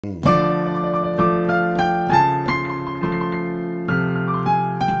Hello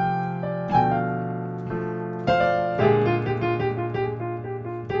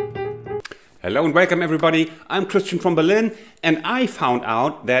and welcome everybody, I'm Christian from Berlin, and I found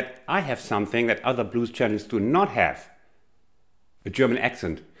out that I have something that other blues channels do not have. A German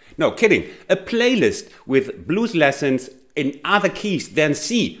accent. No, kidding. A playlist with blues lessons in other keys than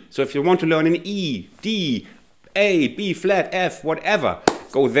C. So if you want to learn in E, D, A, B flat, F, whatever,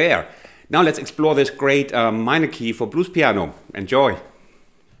 go there. Now let's explore this great minor key for blues piano. Enjoy.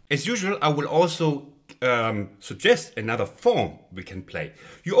 As usual, I will also suggest another form we can play.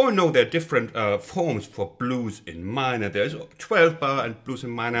 You all know there are different forms for blues in minor. There's 12 bar and blues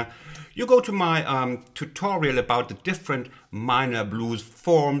in minor. You go to my tutorial about the different minor blues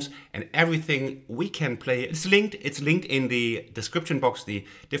forms and everything we can play. It's linked in the description box, the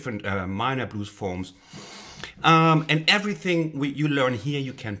different minor blues forms. And everything you learn here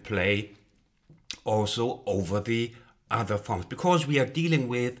you can play also over the other forms, because we are dealing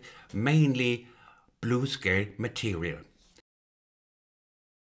with mainly blues scale material.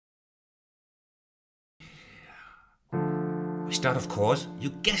 We start, of course, you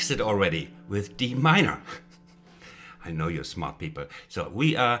guessed it already, with D minor. I know you're smart people. So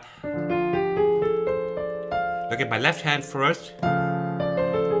we look at my left hand first.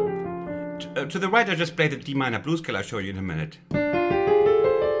 To the right I just play the D minor blues scale. I'll show you in a minute.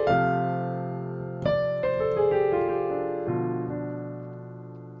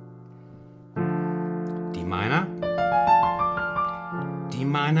 D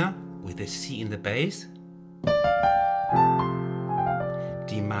minor with a C in the bass,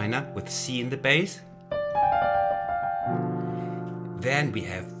 D minor with C in the bass. Then we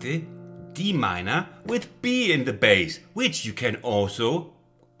have the D minor with B in the bass, which you can also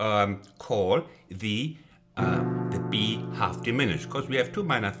call the B half diminished, because we have two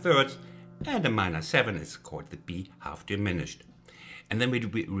minor thirds and a minor 7 is called the B half diminished. And then we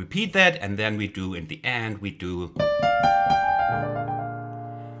repeat that, and then we do, in the end, we do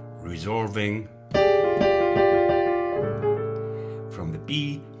resolving from the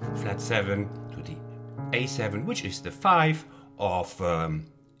B flat 7 to the A7, which is the 5 of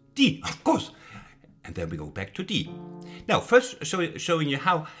D, of course. And then we go back to D. Now, first showing you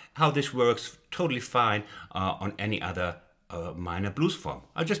how this works totally fine on any other minor blues form.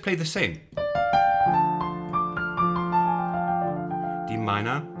 I'll just play the same. D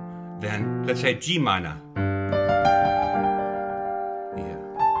minor, then let's say G minor. Here.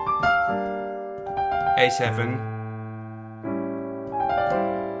 A7.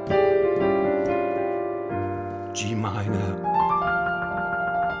 G minor.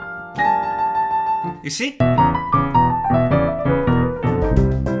 You see?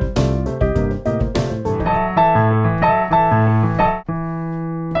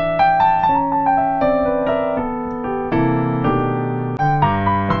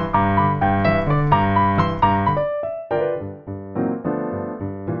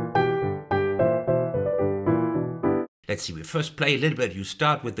 Let's see, we first play a little bit. You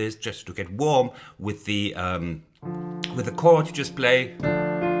start with this just to get warm with the chord. You just play.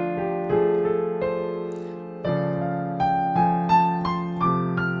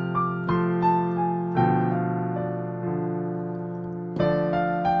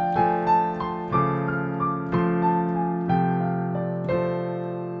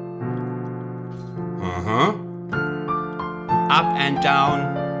 Up and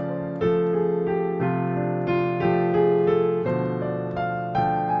down.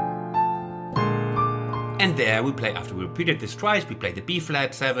 And there we play, after we repeated this twice, we play the B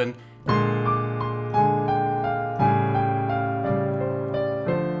flat 7.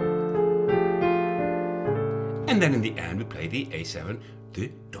 And then in the end we play the A7,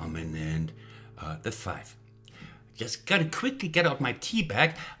 the dominant, the 5. Just gotta quickly get out my tea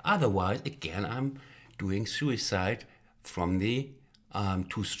bag, otherwise again I'm doing suicide from the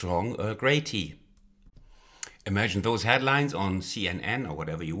too strong grey tea. Imagine those headlines on CNN or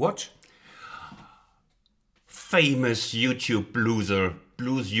whatever you watch. Famous YouTube blues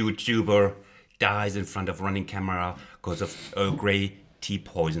YouTuber dies in front of running camera because of Earl Grey tea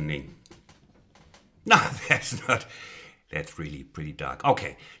poisoning. No, that's really pretty dark.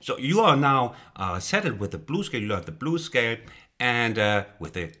 Okay, so you are now settled with the blues scale. You learned the blues scale, and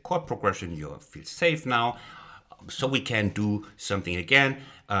with the chord progression you feel safe now. So we can do something again.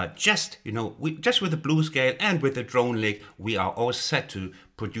 Just with the blues scale and with the drone lick, we are all set to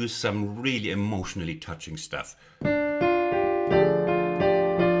produce some really emotionally touching stuff.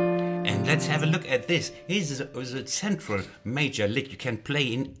 And let's have a look at this. Here's a central major lick. You can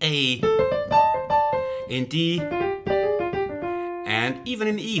play in A, in D, and even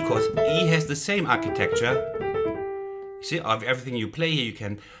in E, because E has the same architecture. You see, of everything you play here, you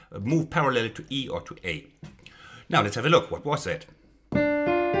can move parallel to E or to A. Now let's have a look. What was that?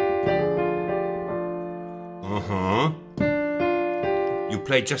 You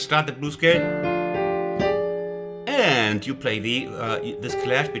play just start the blues scale, and you play the this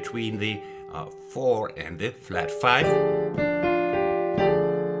clash between the 4 and the flat 5.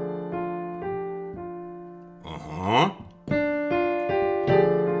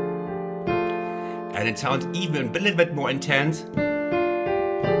 And it sounds even a little bit more intense.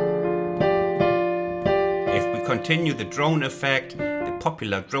 If we continue the drone effect, the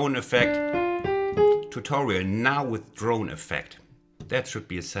popular drone effect tutorial now with drone effect, that should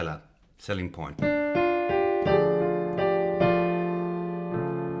be a selling point.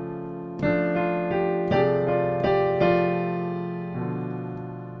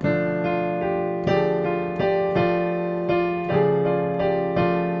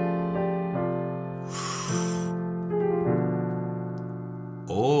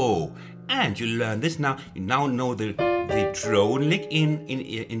 Oh, and you learn this now. You now know the drone lick in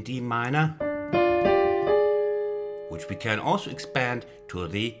D minor, which we can also expand to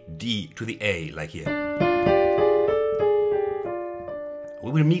the D, to the A, like here.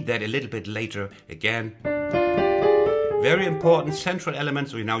 We will meet that a little bit later again. Very important central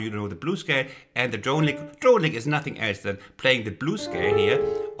elements. So now you know the blues scale and the drone lick. Drone lick is nothing else than playing the blues scale here,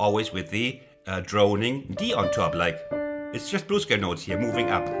 always with the droning D on top, like. It's just blues scale notes here, moving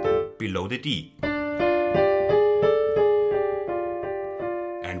up below the D.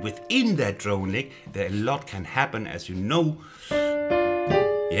 And within that drone lick, there a lot can happen, as you know.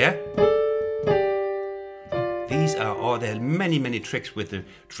 Yeah? These are all, there are many, many tricks with the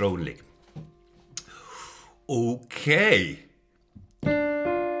drone lick. Okay.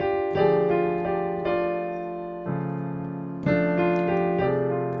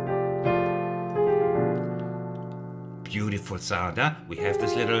 Beautiful sound, huh? We have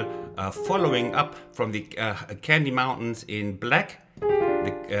this little following up from the Candy Mountains in black,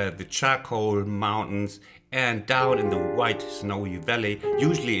 the charcoal mountains, and down in the white snowy valley.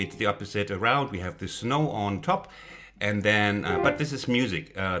 Usually it's the opposite around. We have the snow on top, and then, but this is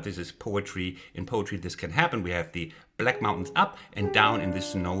music. This is poetry. In poetry this can happen. We have the black mountains up and down in the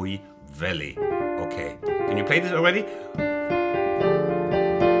snowy valley. Okay, can you play this already?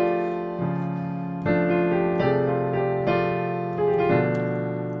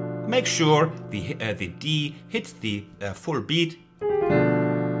 Make sure the D hits the full beat,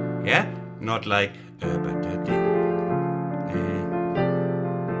 yeah, not like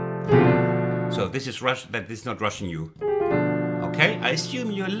so this is that this is not rushing you. Okay, I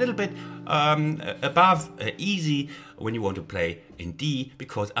assume you're a little bit above easy when you want to play in D,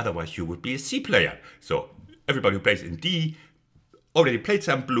 because otherwise you would be a C player. So everybody who plays in D already played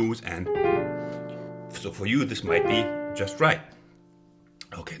some blues, and so for you this might be just right.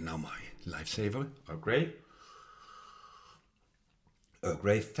 Okay, now my lifesaver, Earl Grey. Earl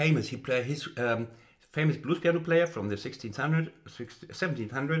Grey, famous. He played his famous blues piano player from the 17th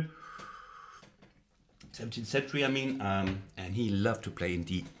century. I mean, and he loved to play in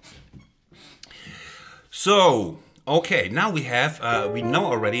D. So, okay, now we have we know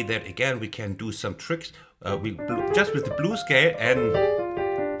already that again we can do some tricks. Just with the blues scale, and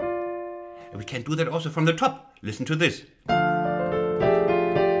we can do that also from the top. Listen to this.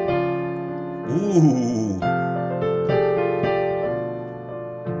 Ooh.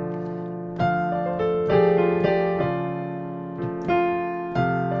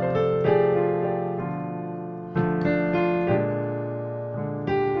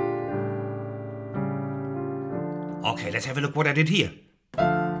 Okay, let's have a look what I did here.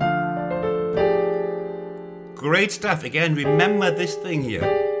 Great stuff. Again, remember this thing here.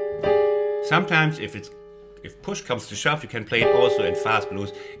 Sometimes if push comes to shove, you can play it also in fast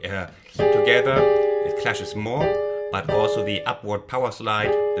blues together. It clashes more, but also the upward power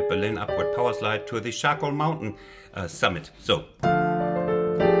slide, the Berlin upward power slide to the Charcoal Mountain summit. So,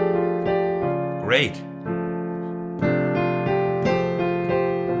 great.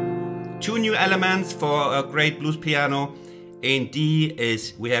 2 new elements for a great blues piano. In D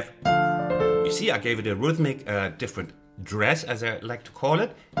is we have, you see, I gave it a rhythmic different dress, as I like to call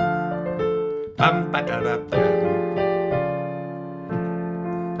it. Bum, ba, da, da, da.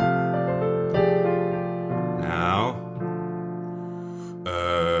 Now,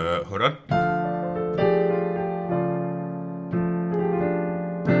 hold on.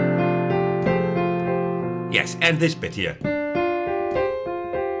 Yes, and this bit here.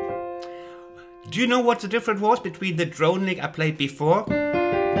 Do you know what the difference was between the drone lick I played before?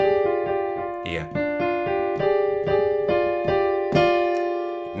 Here.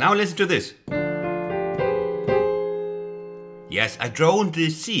 Now listen to this. Yes, I droned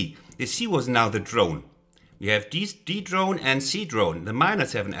the C. The C was now the drone. We have D drone and C drone. The minor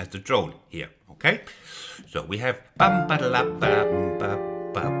 7 as the drone here. Okay? So we have bum ba da la ba ba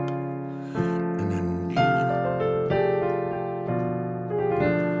ba.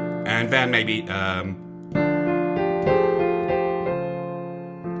 And then maybe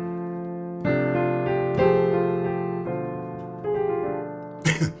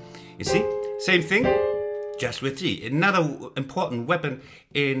you see? Same thing, just with G. Another important weapon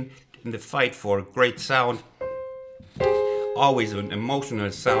in the fight for great sound. Always an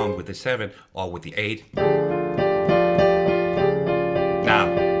emotional sound with the 7 or with the 8.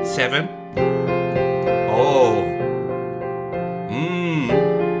 Now, 7. Oh.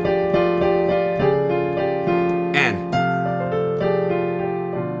 And.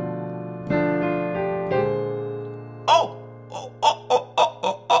 Oh.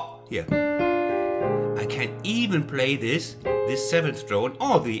 Here. I can even play this 7th drone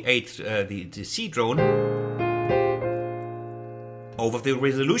or the 8th, the C drone over the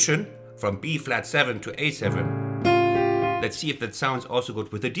resolution from B flat 7 to A7. Let's see if that sounds also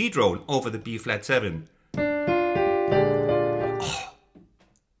good with the D drone over the B flat 7. Oh,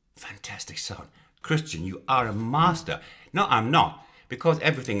 fantastic sound. Christian, you are a master. No, I'm not, because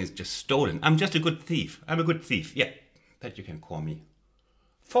everything is just stolen. I'm just a good thief. I'm a good thief. Yeah, that you can call me.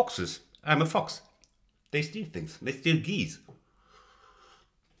 Foxes. I'm a fox. They steal things. They steal geese.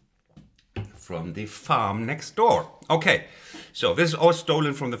 From the farm next door. Okay, so this is all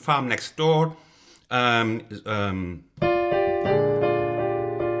stolen from the farm next door. And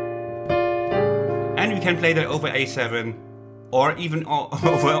we can play that over A7 or even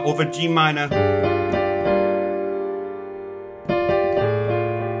over G minor.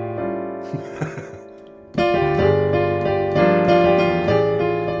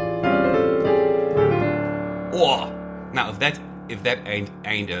 Oh, now if that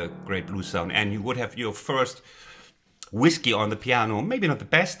ain't a great blues sound, and you would have your first whiskey on the piano, maybe not the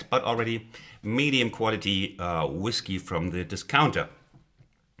best, but already medium quality whiskey from the discounter.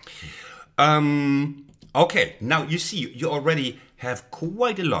 Okay, now you see you already have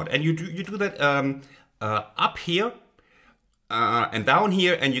quite a lot, and you do that up here and down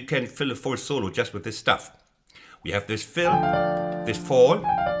here, and you can fill a full solo just with this stuff. We have this fill, this fall.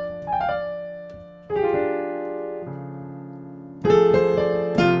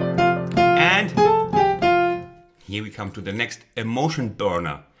 Here we come to the next emotion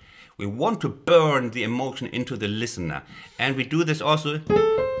burner. We want to burn the emotion into the listener. And we do this also.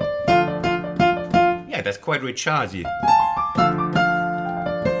 Yeah, that's quite rechargy.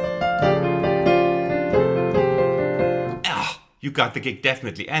 Ah, you got the gig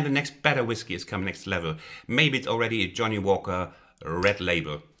definitely. And the next better whiskey is coming next level. Maybe it's already a Johnny Walker Red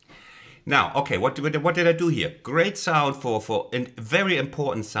Label. Now, okay, what did I do here? Great sound for a very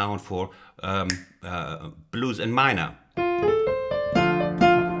important sound for blues and minor.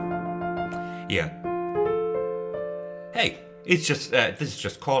 Yeah. Hey, it's just this is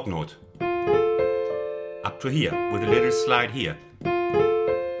just chord note up to here with a little slide here,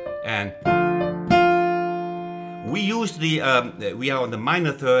 and we use the we are on the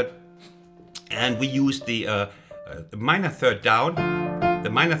minor third, and we use the minor third down. The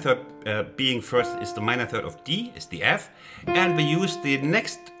minor third being first is the minor third of D, is the F, and we use the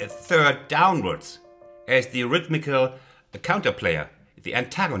next third downwards as the rhythmical counterplayer, the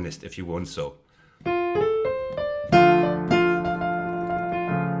antagonist, if you want so.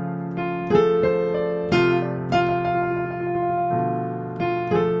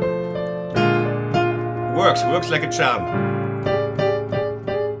 Works like a charm.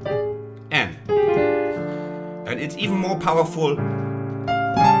 And it's even more powerful.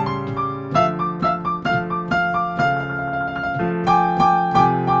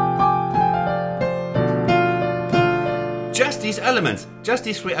 Just these elements, just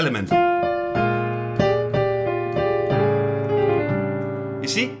these 3 elements. You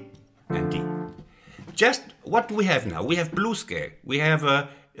see? And D. Just what do we have now? We have blue scale. We have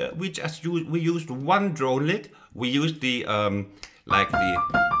we used one drone lid. We used the like the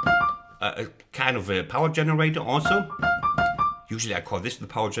kind of a power generator also. Usually I call this the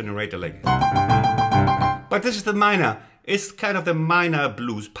power generator, like. But this is the minor. It's kind of the minor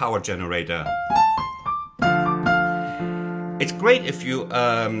blues power generator. It's great if you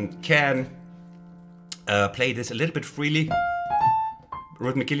can play this a little bit freely,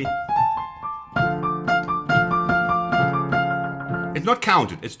 rhythmically. It's not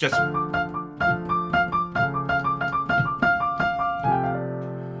counted, it's just...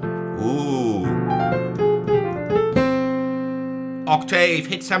 Ooh. octave,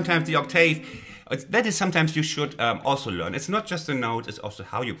 hit sometimes the octave. That is sometimes you should also learn. It's not just the notes, it's also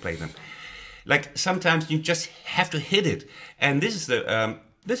how you play them. Like sometimes you just have to hit it. And this is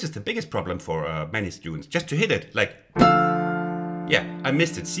the biggest problem for many students, just to hit it. Like, yeah, I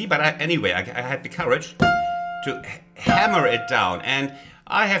missed it, see? But anyway, I had the courage to hammer it down. And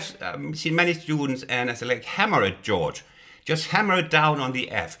I have seen many students and I said, like, hammer it, George. Just hammer it down on the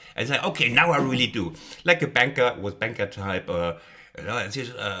F and say, okay, now I really do. Like a banker was banker type,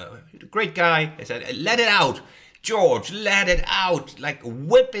 great guy. I said, let it out, George, let it out, like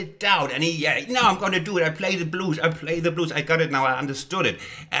whip it down. And he, yeah, now I'm gonna do it. I play the blues, I got it now, I understood it.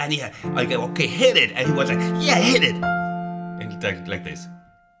 And yeah, I go, okay, hit it. And he was like, yeah, hit it. And he did like this.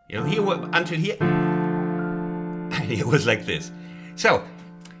 You know, here until here, and he was like this. So,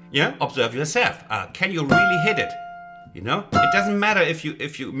 yeah, observe yourself. Can you really hit it? You know, it doesn't matter if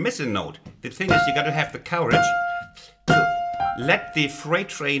you miss a note. The thing is, you got to have the courage to let the freight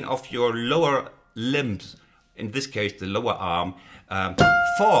train of your lower limbs, in this case the lower arm,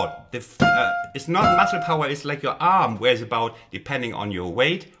 fall. It's not muscle power. It's like your arm weighs about, depending on your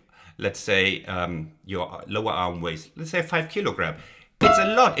weight. Let's say your lower arm weighs, let's say 5 kilograms. It's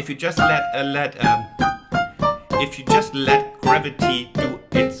a lot if you just let gravity do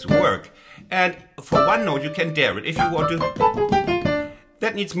its work. And for one note, you can dare it. If you want to,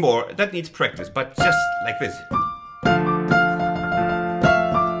 that needs more, that needs practice, but just like this.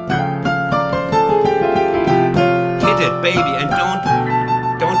 Hit it, baby, and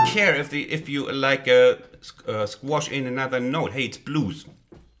don't care if you like squash in another note. Hey, it's blues.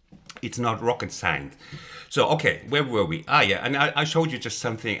 It's not rocket science. So, okay, where were we? Ah, yeah, and I showed you just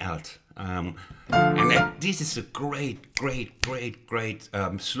something else. And this is a great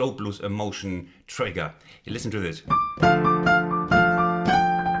slow blues emotion trigger. You listen to this.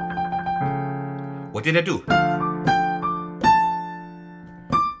 What did I do?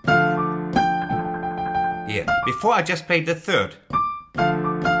 Here, before I just played the third.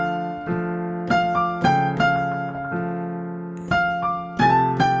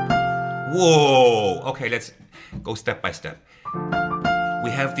 Whoa! Okay, let's go step by step. We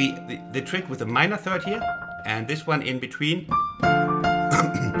have the trick with the minor third here, and this one in between.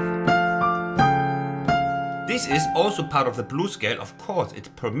 This is also part of the blues scale, of course, it's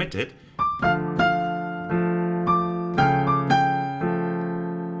permitted.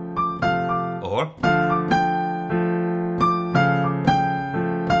 Or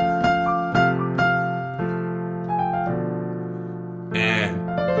and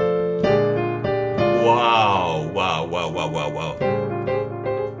wow.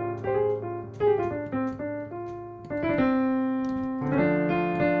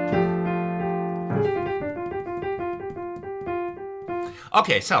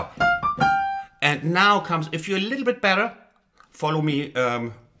 Okay, so, and now comes, if you're a little bit better, follow me,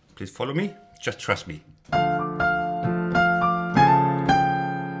 please follow me, just trust me.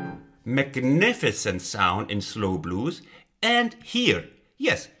 Magnificent sound in slow blues, and here,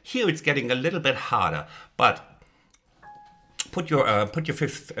 yes, here it's getting a little bit harder, but put your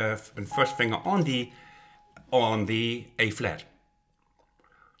fifth and first finger on the A flat.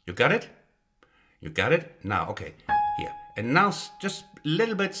 You got it? You got it? Now, okay, here. And now just a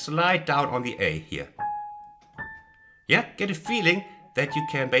little bit slide down on the A here. Yeah, get a feeling that you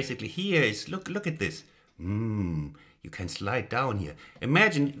can basically, here is, look at this. You can slide down here.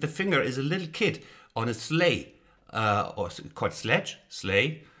 Imagine the finger is a little kid on a sleigh, or called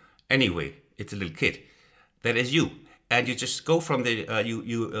sleigh. Anyway, it's a little kid. That is you. And you just go from the,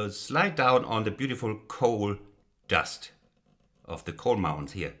 you slide down on the beautiful coal dust of the coal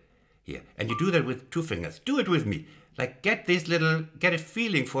mountains here. And you do that with 2 fingers. Do it with me. Like get a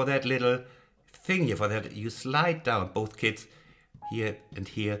feeling for that little thing here, for that you slide down, both kids, here and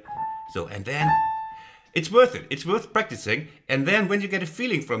here. So, and then it's worth it. It's worth practicing. And then when you get a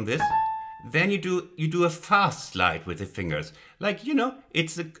feeling from this, then you do a fast slide with the fingers. Like, you know,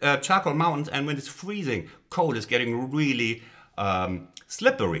 it's the charcoal mountains, and when it's freezing, coal is getting really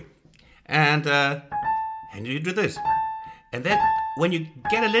slippery. And you do this. And then when you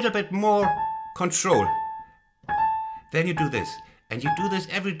get a little bit more control, then you do this. And you do this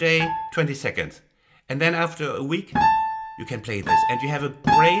every day, 20 seconds. And then after a week, you can play this. And you have a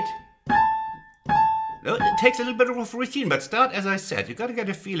great... It takes a little bit of routine, but start, as I said, you got to get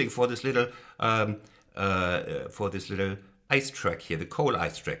a feeling for this little ice track here, the coal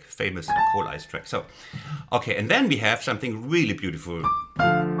ice track, famous coal ice track. So, okay, and then we have something really beautiful.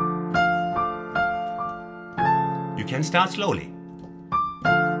 You can start slowly.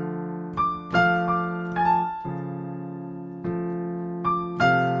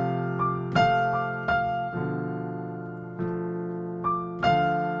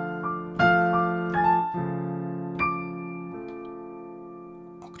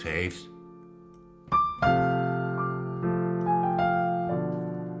 octaves.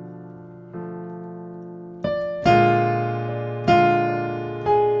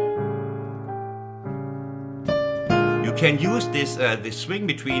 You can use this swing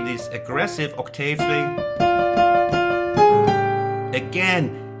between this aggressive octave swing.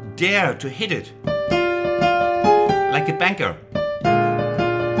 Again, dare to hit it like a banker.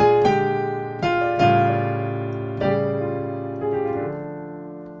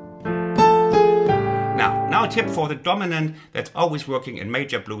 Now a tip for the dominant that's always working in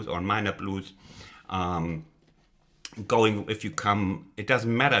major blues or minor blues. It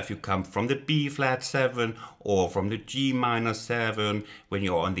doesn't matter if you come from the B flat 7 or from the G minor 7. When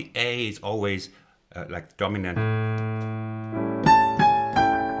you're on the A, it's always like dominant.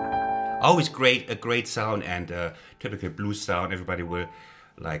 Always a great sound and typical blues sound. Everybody will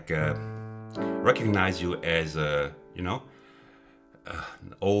like recognize you as you know,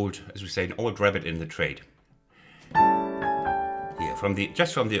 an old, as we say, an old rabbit in the trade. Here,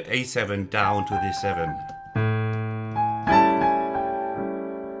 just from the A7 down to the 7.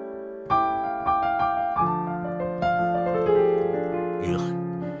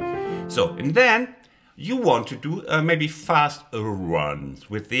 So, and then you want to do maybe fast runs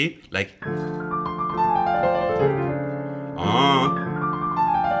with the, like,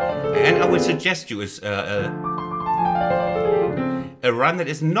 and I would suggest you is a run that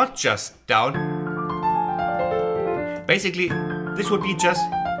is not just down. Basically, this would be just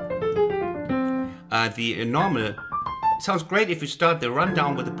the normal. It sounds great if you start the run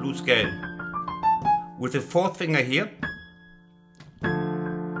down with the blues scale with the 4th finger here.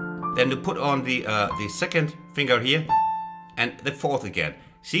 Then to put on the 2nd finger here, and the 4th again.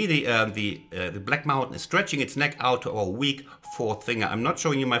 See the Black Mountain is stretching its neck out to our weak 4th finger. I'm not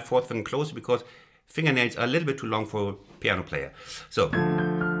showing you my 4th finger closer because fingernails are a little bit too long for a piano player. So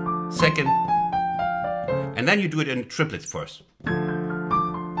 2nd, and then you do it in triplets first.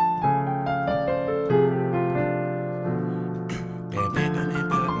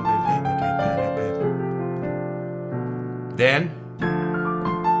 Then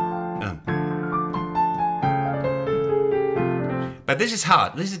but this is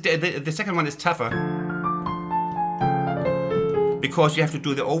hard. This is the second one is tougher because you have to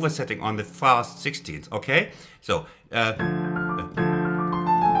do the oversetting on the fast 16ths. Okay, so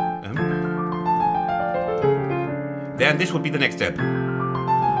then this would be the next step.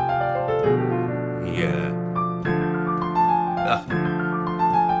 Yeah.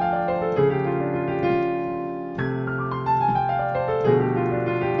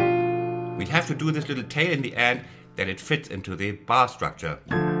 We'd have to do this little tail in the end that it fits into the bar structure.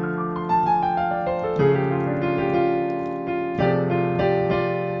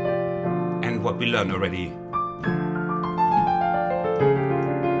 And what we learned already.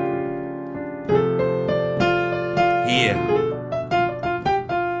 Here.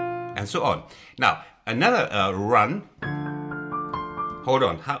 And so on. Now, another run. Hold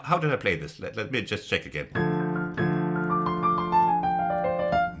on, how did I play this? Let me just check again.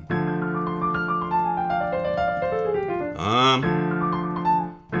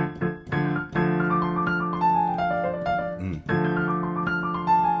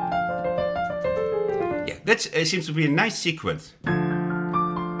 Yeah, that seems to be a nice sequence.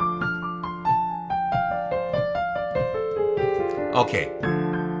 Okay,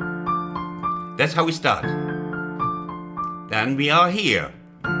 that's how we start. Then we are here.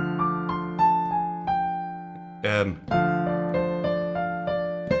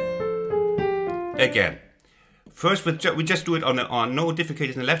 Again. First, we just do it on no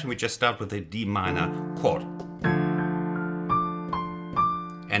difficulties in the left, and we just start with the D minor chord.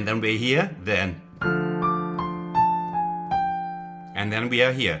 And then we're here, then. And then we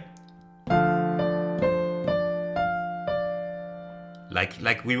are here.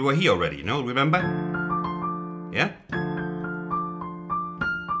 Like we were here already, you know, remember? Yeah?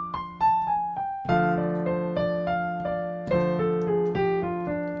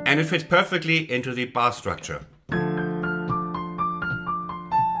 And it fits perfectly into the bar structure.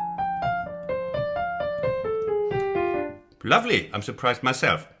 Lovely, I'm surprised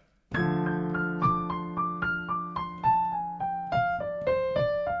myself.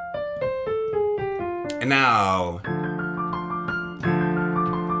 And now...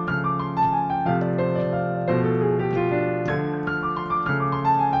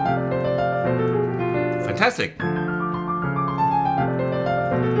 Fantastic.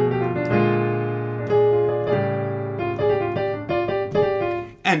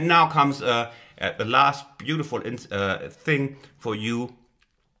 And now comes the last beautiful thing for you.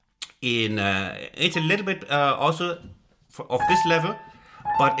 It's a little bit also of this level.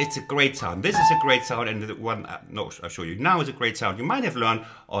 but it's a great sound. This is a great sound, and the one I'll show you now is a great sound. You might have learned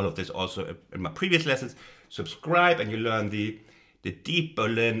all of this also in my previous lessons. Subscribe and you learn the deep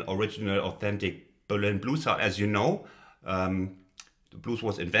Berlin, original, authentic Berlin blues sound. As you know, the blues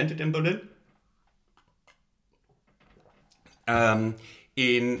was invented in Berlin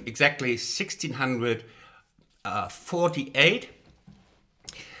in exactly 1648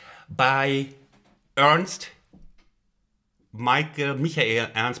 by Michael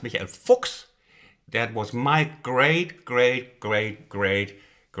Ernst Michael Fuchs. That was my great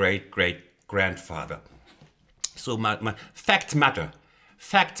grandfather. So my facts matter.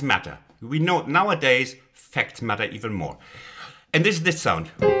 Facts matter. We know nowadays facts matter even more. And this is this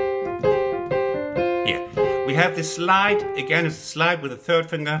sound. Here we have this slide. Again, it's a slide with a third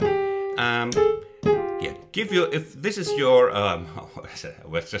finger. Yeah, if this is your, I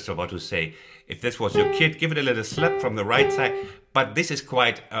was just about to say, if this was your kid, give it a little slap from the right side. But this is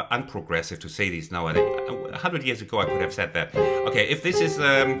quite unprogressive to say these nowadays. 100 years ago I could have said that. Okay, if this is,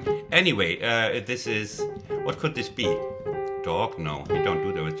 anyway, this is, what could this be? Dog? No, we don't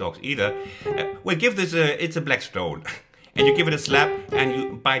do that with dogs either. Well, give this it's a black stone. And you give it a slap, and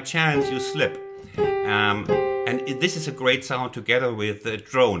you, by chance, you slip. And this is a great sound together with the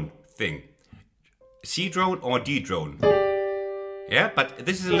drone thing. C drone or D drone. Yeah, but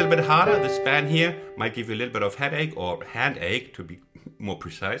this is a little bit harder. The span here might give you a little bit of headache or hand ache, to be more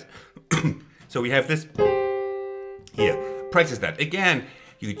precise. So we have this here. Practice that. Again,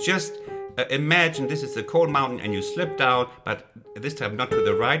 you just imagine this is a cold mountain and you slip down, but this time not to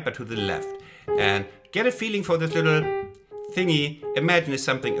the right, but to the left. And get a feeling for this little thingy. Imagine it's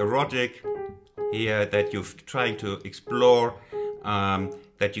something erotic here that you're trying to explore,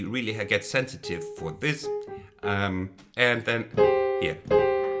 that you really get sensitive for this. And then here.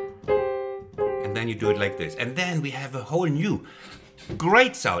 And then you do it like this. And then we have a whole new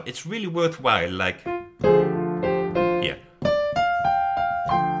great sound. It's really worthwhile, like here.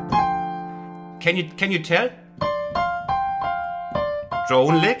 Can you tell?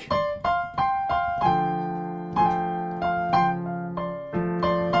 Drone lick.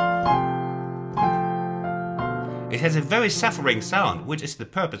 It has a very suffering sound, which is the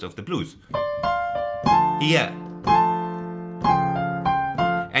purpose of the blues. Here.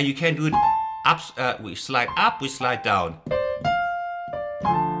 And you can do it up, we slide up, we slide down.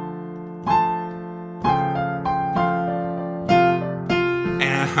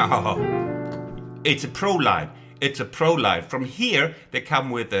 It's a pro line. It's a pro line. From here, they come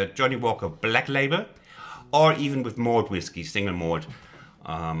with a Johnny Walker Black Label, or even with malt whiskey, single malt.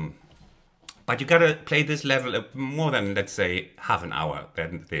 But you gotta play this level more than, let's say, half an hour.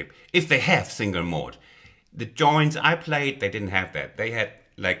 If they have single malt. The joints I played, they didn't have that. They had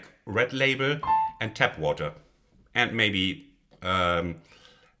like Red Label and tap water, and maybe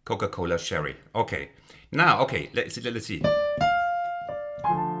Coca-Cola Sherry. Okay, now okay, let's see.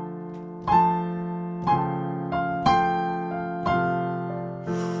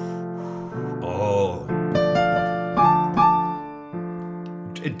 Oh,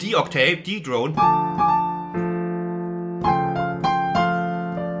 D octave, D drone.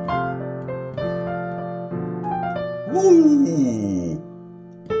 Woo!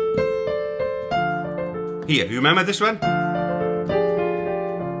 Here, you remember this one?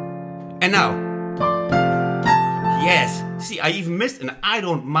 And now, yes, see, I even missed, and I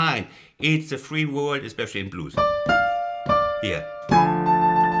don't mind. It's a free world, especially in blues. Here.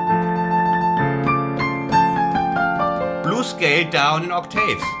 Blues scale down in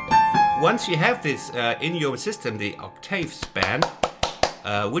octaves. Once you have this in your system, the octave span,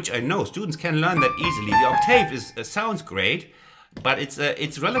 which I know students can learn that easily. The octave sounds great, but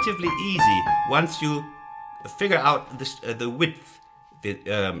it's relatively easy once you figure out the width,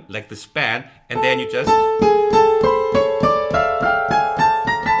 like the span, and then you just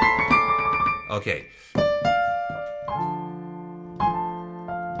okay.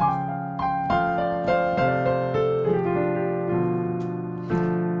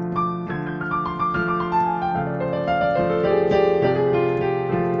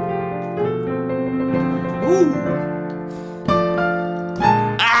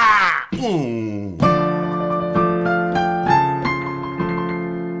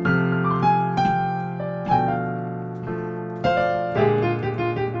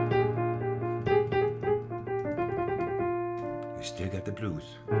 You still got the blues.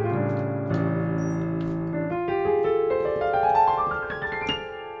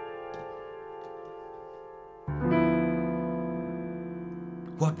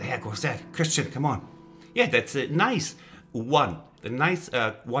 What the heck was that? Christian, come on. Yeah, that's a nice one. The nice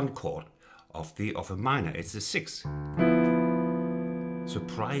one chord of a minor. It's a 6.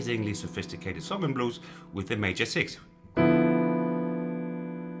 surprisingly sophisticated song and blues with the major 6. Yeah,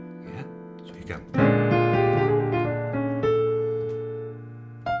 so you go.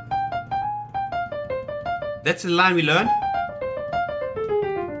 That's the line we learned.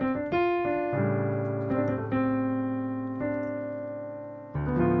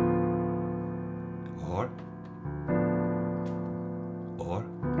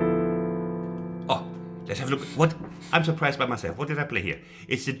 Oh, let's have a look. What? I'm surprised by myself. What did I play here?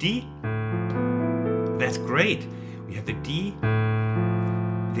 It's the D. That's great. We have the D,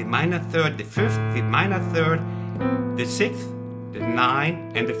 the minor third, the 5th, the minor third, the 6th, the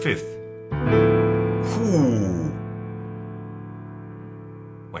 9, and the 5th. Ooh.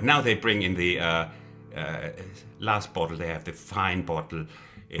 Well, now they bring in the last bottle. They have the fine bottle.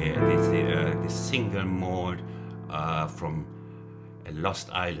 The single malt from a lost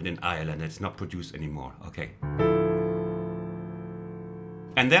island in Ireland. It's not produced anymore. Okay.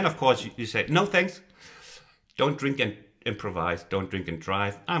 And then, of course, you say, no thanks. Don't drink and improvise. Don't drink and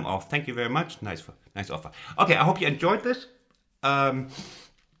drive. I'm off. Thank you very much. Nice offer. Okay, I hope you enjoyed this. And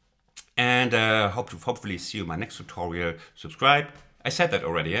hope to hopefully see you in my next tutorial. Subscribe. I said that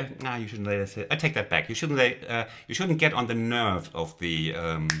already, yeah? Nah, you shouldn't say. I take that back. You shouldn't get on the nerves of the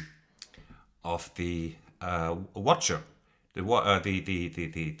watcher, the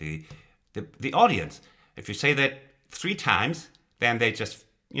audience. If you say that 3 times, then they just,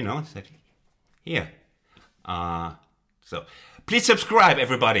 say, here. So please subscribe,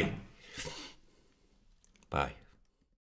 everybody. Bye.